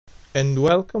and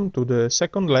welcome to the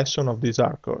second lesson of this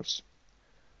R course.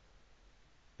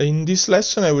 In this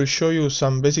lesson I will show you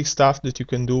some basic stuff that you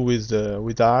can do with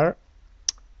R.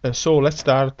 So let's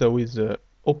start with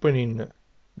opening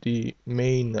the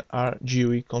main R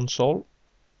GUI console,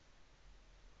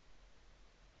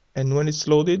 and when it's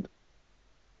loaded,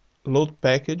 load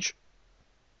package,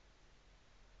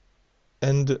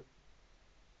 and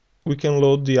we can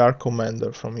load the R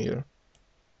commander from here.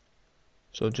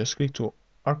 So just click to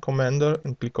R commander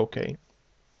and click OK.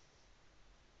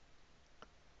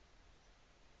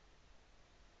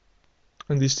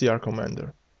 And this is the R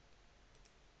commander.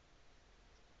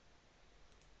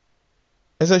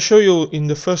 As I show you in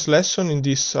the first lesson, in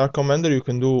this R commander you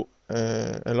can do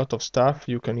a lot of stuff.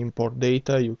 You can import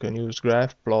data, you can use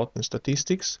graph, plot, and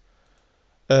statistics.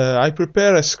 I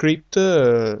prepare a script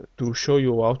to show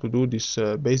you how to do this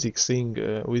basic thing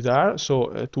with R.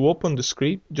 So to open the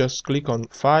script, just click on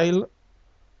File,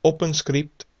 Open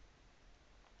Script.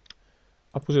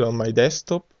 I'll put it on my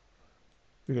desktop.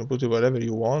 You can put it wherever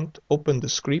you want. Open the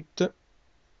script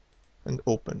and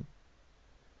open.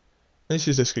 This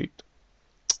is the script.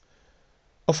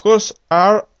 Of course,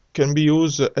 R can be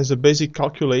used as a basic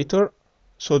calculator,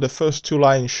 so the first two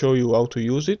lines show you how to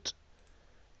use it.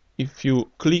 If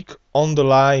you click on the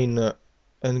line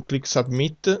and click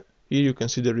submit, here you can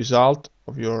see the result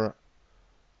of your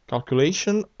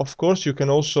calculation. Of course, you can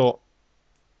also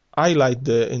highlight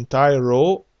the entire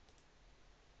row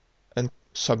and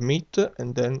submit,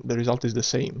 and then the result is the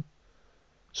same.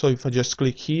 So if I just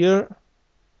click here,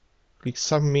 click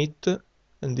submit,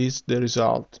 and this is the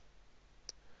result.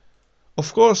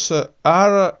 Of course,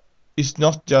 R is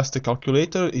not just a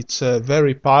calculator, it's a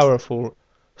very powerful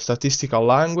statistical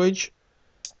language,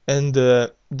 and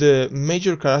the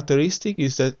major characteristic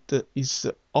is that it's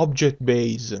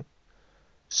object-based.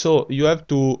 So you have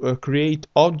to create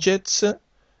objects,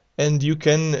 and you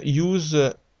can use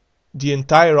the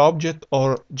entire object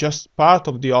or just part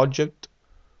of the object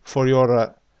for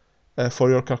your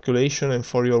calculation and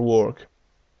for your work.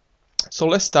 So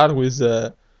let's start with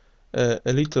a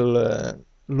little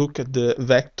look at the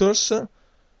vectors.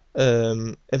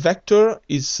 A vector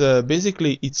is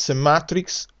basically it's a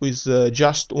matrix with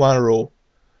just one row.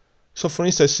 So for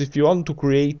instance, if you want to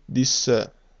create this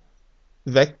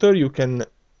vector,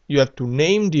 you have to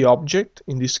name the object.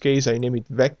 In this case, I name it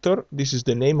vector. This is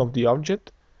the name of the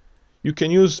object. You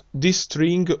can use this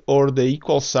string or the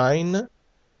equal sign.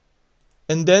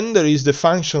 And then there is the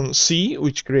function C,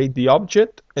 which creates the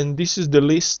object, and this is the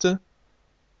list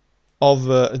of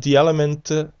the element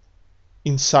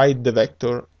inside the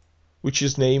vector, which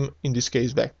is named, in this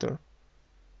case, vector.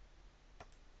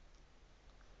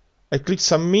 I click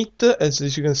submit,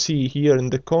 as you can see here in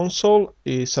the console,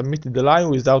 it submitted the line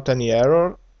without any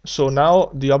error. So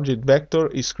now the object vector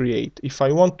is created. If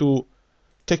I want to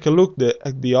take a look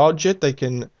at the object, I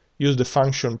can use the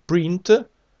function print,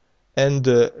 and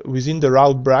within the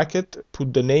route bracket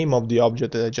put the name of the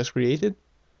object that I just created.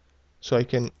 So I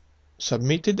can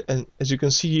submit it, and as you can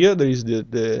see here, there is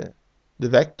the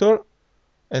vector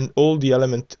and all the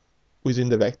element within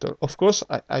the vector. Of course,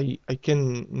 I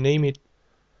can name it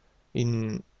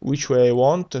in which way I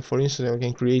want. For instance, I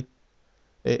can create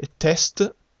a test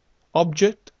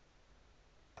object,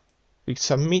 click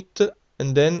submit,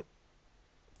 and then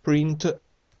print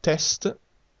test,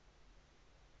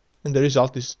 and the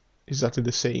result is exactly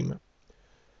the same.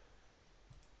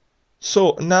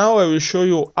 So now I will show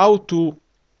you how to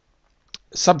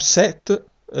subset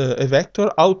a vector,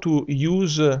 how to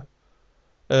use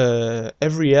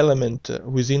every element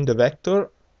within the vector,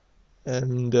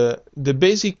 and the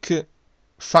basic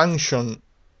function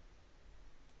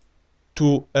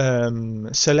to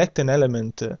select an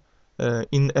element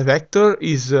in a vector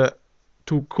is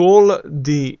to call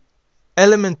the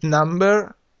element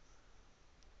number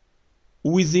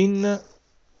within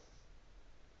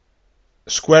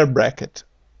square bracket,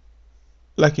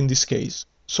 like in this case.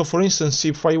 So for instance,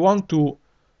 if I want to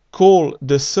call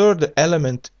the third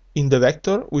element in the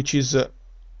vector, which is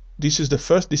this is the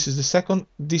first, this is the second,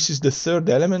 this is the third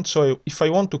element. So if I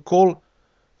want to call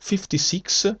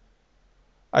 56,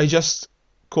 I just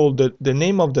call the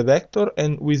name of the vector,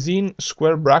 and within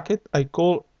square bracket I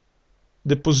call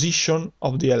the position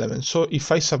of the element. So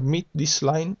if I submit this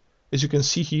line, as you can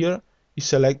see here, it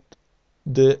select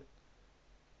the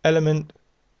element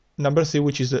number 3,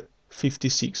 which is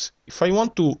 56. If I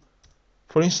want to,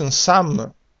 for instance,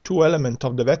 sum two elements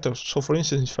of the vector, so for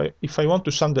instance, if I want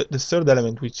to sum the third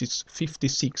element, which is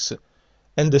 56,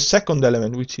 and the second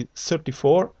element, which is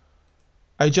 34,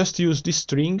 I just use this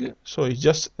string. So it's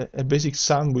just a basic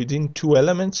sum within two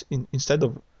elements. Instead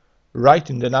of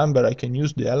writing the number, I can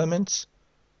use the elements.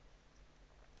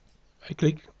 I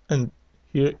click, and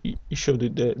here it showed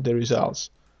the results.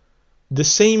 The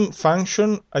same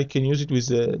function, I can use it with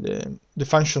the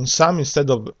function sum. Instead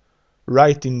of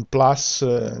writing plus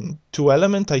 2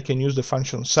 element, I can use the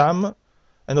function sum,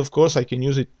 and of course I can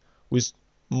use it with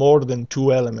more than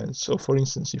 2 elements. So for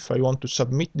instance, if I want to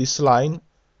submit this line,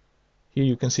 here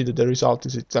you can see that the result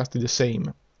is exactly the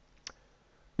same.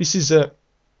 This is a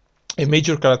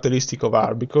major characteristic of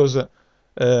R, because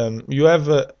you have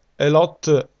a lot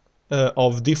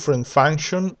of different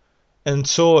functions, and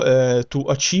so to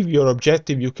achieve your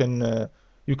objective you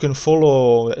can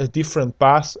follow a different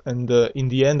path, and in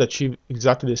the end achieve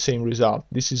exactly the same result.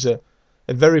 This is a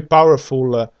very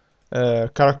powerful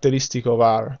characteristic of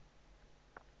R.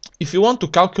 If you want to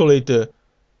calculate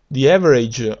the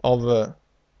average of the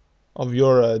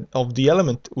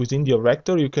element within your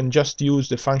vector, you can just use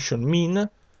the function mean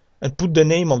and put the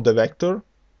name of the vector,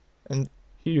 and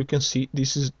here you can see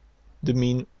this is the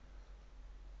mean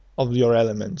of your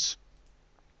elements.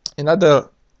 Another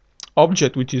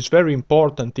object which is very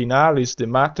important in R is the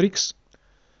matrix.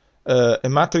 A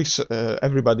matrix,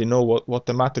 everybody know what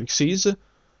a matrix is.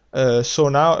 So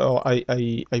now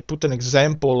I put an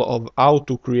example of how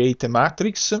to create a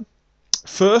matrix.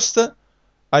 First,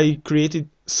 I created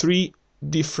 3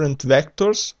 different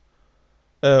vectors.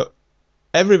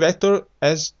 Every vector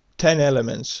has 10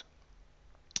 elements.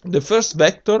 The first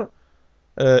vector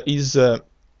is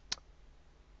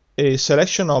a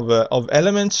selection of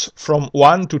elements from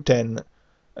 1 to 10.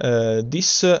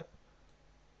 This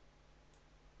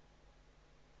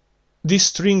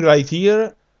string right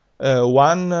here,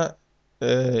 1,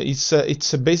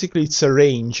 it's basically a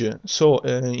range. So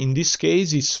in this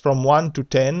case it's from 1 to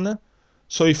 10.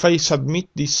 So if I submit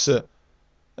this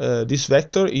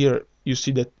vector here, you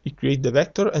see that it creates the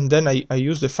vector, and then I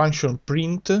use the function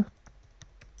print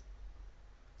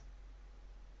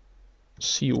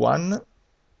C1.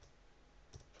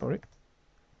 Sorry.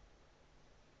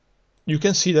 You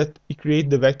can see that it creates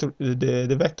the vector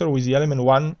with the element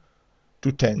 1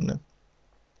 to 10.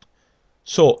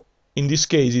 So in this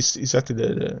case it's exactly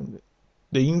the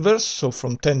inverse, so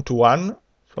from 10 to 1.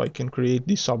 So I can create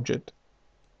this object.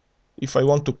 If I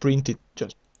want to print it,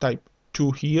 just type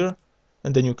 2 here,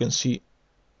 and then you can see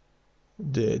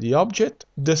the object.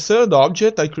 The third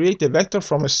object, I create a vector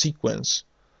from a sequence.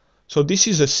 So this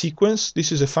is a sequence,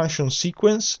 this is a function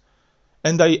sequence,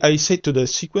 and I say to the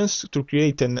sequence to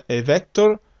create a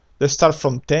vector that starts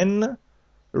from 10,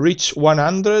 reach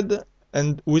 100,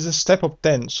 and with a step of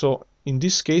 10. So in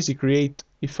this case,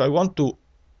 if I want to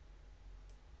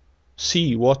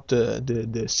see what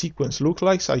the sequence looks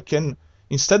like, I can,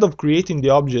 instead of creating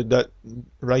the object, that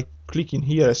right clicking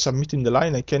here and submitting the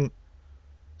line, I can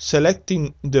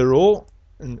selecting the row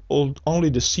and only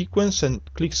the sequence and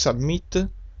click submit,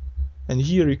 and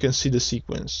here you can see the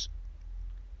sequence.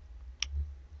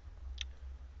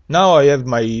 Now I have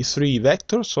my 3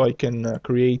 vectors, so I can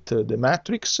create the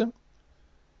matrix.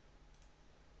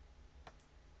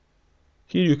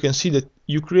 Here you can see that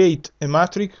you create a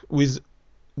matrix with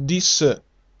this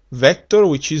vector,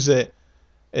 which is a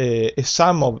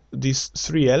sum of these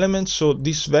 3 elements. So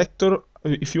this vector,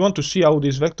 if you want to see how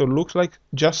this vector looks like,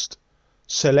 just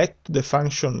select the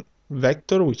function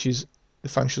vector, which is the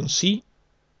function C,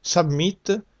 submit,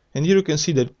 and here you can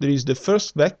see that there is the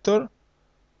first vector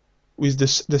with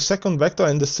the second vector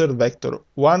and the third vector,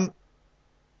 one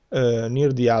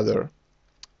near the other.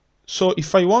 So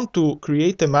if I want to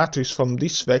create a matrix from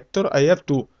this vector, I have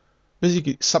to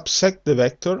basically subsect the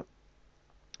vector,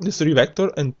 the 3 vector,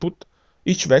 and put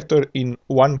each vector in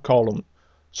 1 column.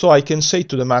 So I can say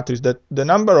to the matrix that the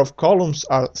number of columns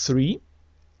are 3,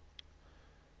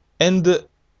 and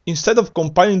instead of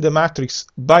compiling the matrix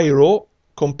by row,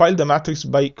 compile the matrix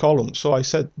by column. So I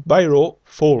said by row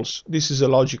false. This is a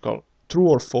logical, true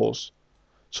or false.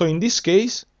 So in this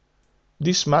case,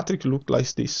 this matrix looked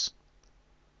like this,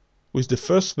 with the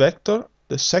first vector,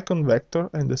 the second vector,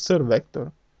 and the third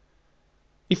vector.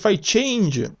 If I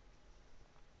change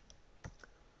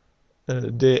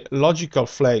the logical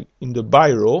flag in the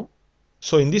by row,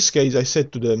 so in this case I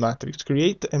said to the matrix,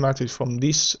 create a matrix from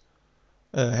these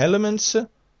elements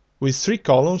with 3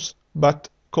 columns, but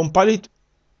compile it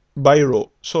by row.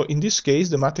 So in this case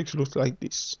the matrix looks like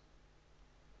this.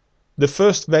 The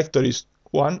first vector is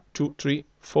 1, 2, 3,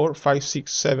 4, 5,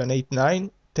 6, 7, 8,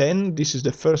 9, 10. This is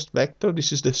the first vector,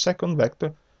 this is the second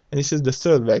vector, and this is the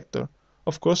third vector.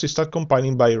 Of course, it starts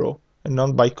compiling by row and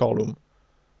not by column.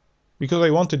 Because I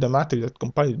wanted a matrix that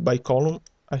compiled by column,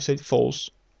 I said false,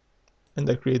 and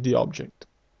I create the object.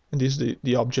 And this is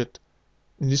the object,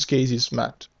 in this case is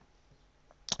mat.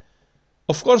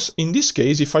 Of course, in this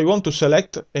case, if I want to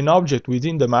select an object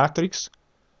within the matrix,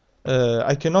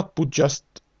 I cannot put just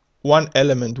one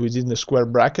element within the square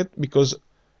bracket, because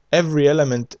every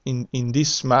element in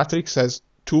this matrix has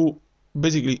two,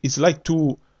 basically it's like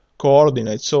two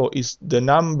coordinates, so it's the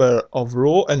number of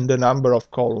row and the number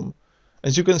of column.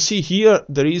 As you can see here,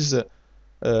 there is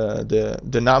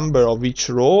the number of each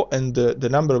row and the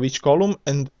number of each column,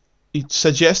 and it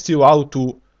suggests you how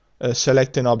to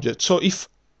select an object. So if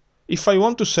I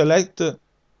want to select,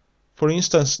 for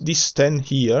instance, this 10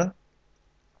 here,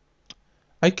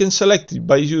 I can select it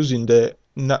by using the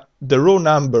row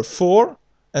number 4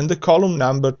 and the column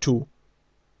number 2.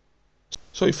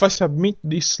 So if I submit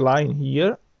this line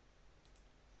here,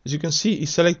 as you can see, it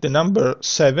selects the number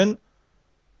 7,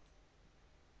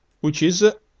 which is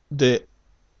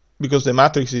because the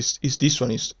matrix is this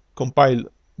one, is compiled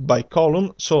by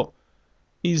column, so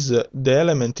is the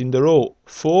element in the row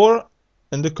 4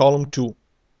 and the column 2,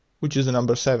 which is the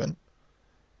number 7.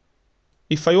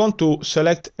 If I want to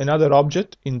select another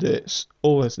object in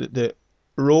always the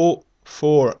row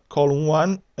 4 column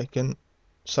 1, I can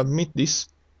submit this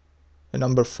a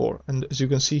number 4, and as you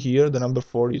can see here, the number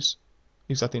 4 is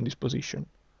exactly in this position.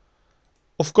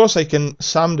 Of course, I can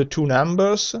sum the two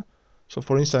numbers. So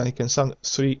for instance, I can sum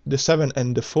the 7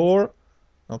 and the 4,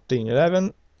 obtain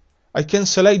 11. I can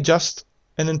select just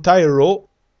an entire row.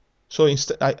 So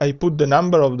instead, I put the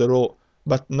number of the row,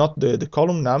 but not the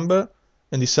column number,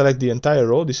 and select the entire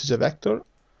row. This is a vector.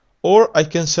 Or I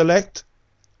can select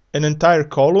an entire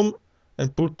column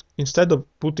and instead of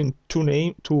putting two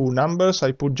numbers,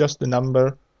 I put just the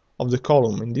number of the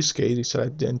column. In this case, I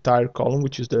select the entire column,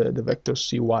 which is the vector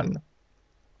C1.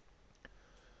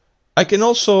 I can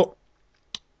also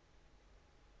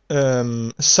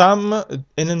sum an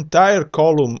entire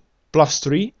column plus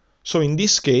 3. So in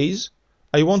this case,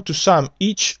 I want to sum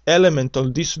each element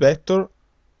of this vector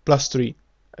plus 3.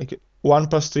 1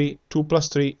 plus 3, 2 plus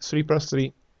 3, 3 plus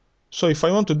 3. So if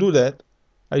I want to do that,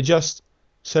 I just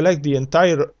select the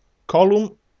entire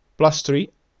column plus 3,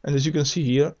 and as you can see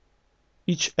here,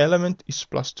 each element is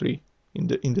plus 3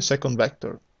 in the second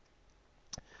vector.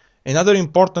 Another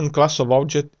important class of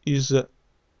object is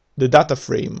the data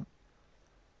frame.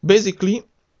 Basically,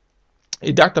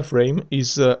 a data frame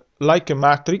is like a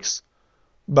matrix,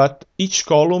 but each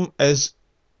column has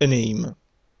a name.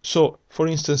 So, for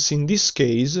instance, in this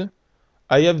case,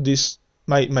 I have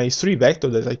my three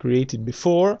vectors that I created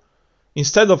before.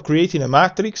 Instead of creating a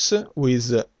matrix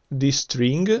with this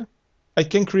string, I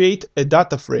can create a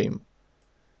data frame.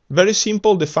 Very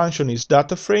simple, the function is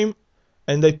data frame,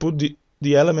 and I put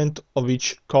the element of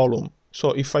each column.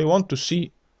 So if I want to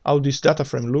see how this data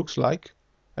frame looks like,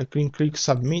 I can click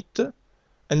submit,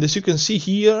 and as you can see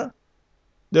here,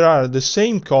 there are the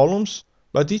same columns,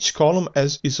 but each column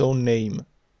has its own name.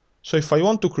 So if I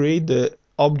want to create the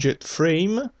object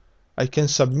frame, I can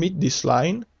submit this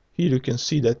line. Here you can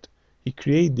see that he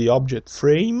created the object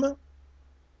frame.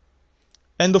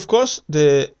 And of course,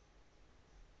 the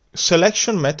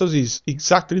selection method is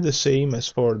exactly the same as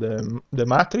for the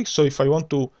matrix. So if I want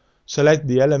to select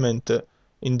the element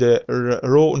in the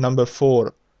row number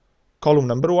 4, column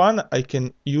number 1, I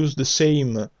can use the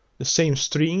same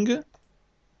string,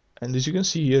 and as you can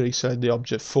see here, I select the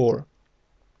object 4.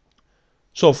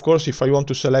 So of course, if I want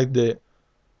to select the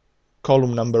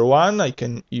column number 1, I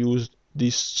can use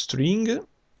this string,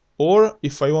 or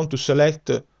if I want to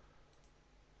select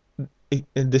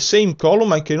the same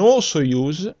column, I can also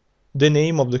use the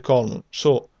name of the column.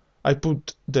 So I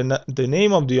put the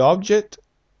name of the object,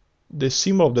 the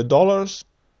symbol of the dollars,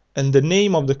 and the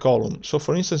name of the column. So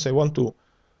for instance, I want to,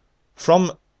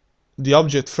 from the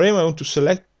object frame, I want to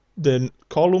select the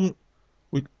column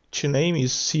which name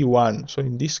is C1. So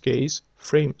in this case,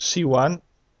 frame C1,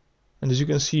 and as you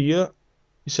can see here,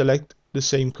 you select the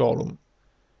same column.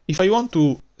 If I want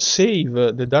to save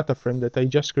the data frame that I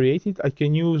just created, I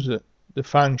can use the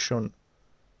function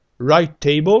write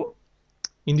table.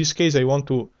 In this case, I want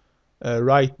to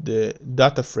write the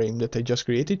data frame that I just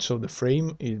created. So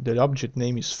the object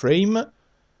name is frame.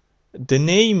 The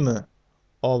name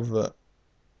of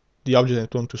the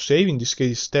object I want to save, in this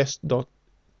case, is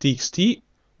test.txt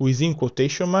within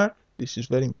quotation mark. This is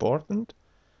very important.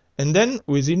 And then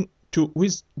with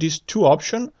these two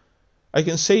options, I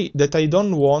can say that I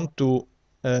don't want to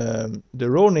the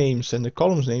row names and the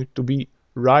columns name to be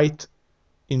right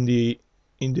in the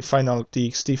final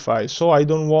txt file. So I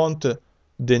don't want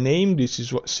the name, this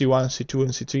is C1, C2,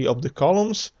 and C3 of the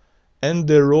columns, and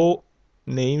the row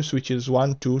names, which is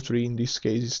 1, 2, 3, in this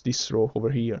case is this row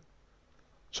over here.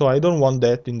 So I don't want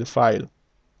that in the file.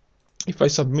 If I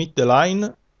submit the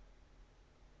line,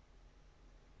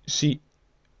 see,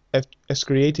 has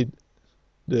created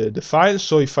the file.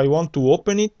 So if I want to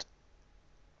open it,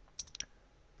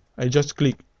 I just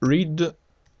click read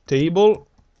table,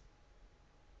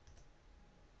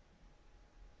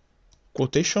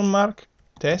 quotation mark,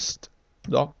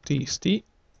 test.txt,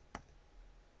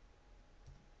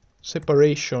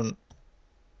 separation,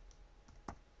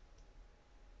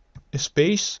 a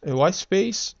space, a white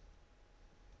space,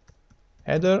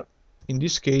 header, in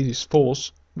this case is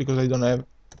false because I don't have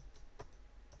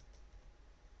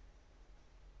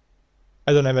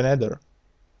an header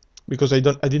because I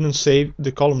didn't save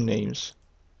the column names.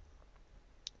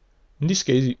 In this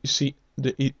case, you see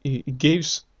it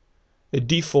gives a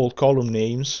default column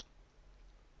names.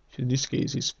 In this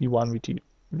case, it's V1, V2,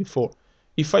 V4.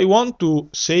 If I want to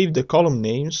save the column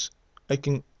names, I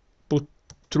can put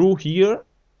true here,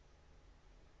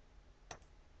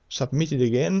 submit it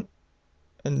again,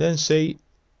 and then say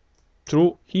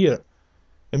true here.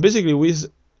 And basically with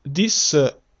this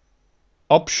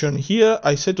option here,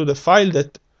 I say to the file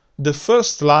that the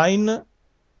first line,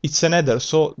 it's an header,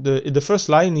 so the first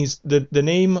line is the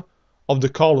name of the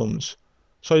columns.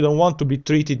 So I don't want to be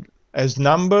treated as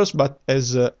numbers, but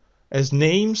as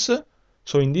names.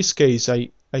 So in this case, I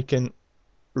can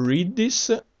read this,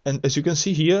 and as you can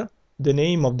see here, the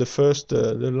name of the first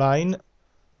the line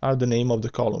are the name of the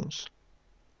columns.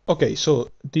 Okay,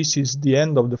 so this is the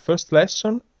end of the first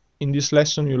lesson. In this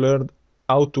lesson, you learned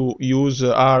how to use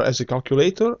R as a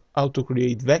calculator, how to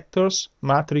create vectors,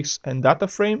 matrix, and data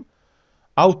frame,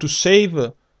 how to save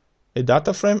a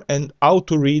data frame, and how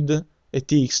to read a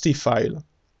TXT file.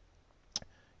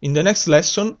 In the next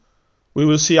lesson, we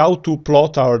will see how to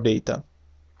plot our data.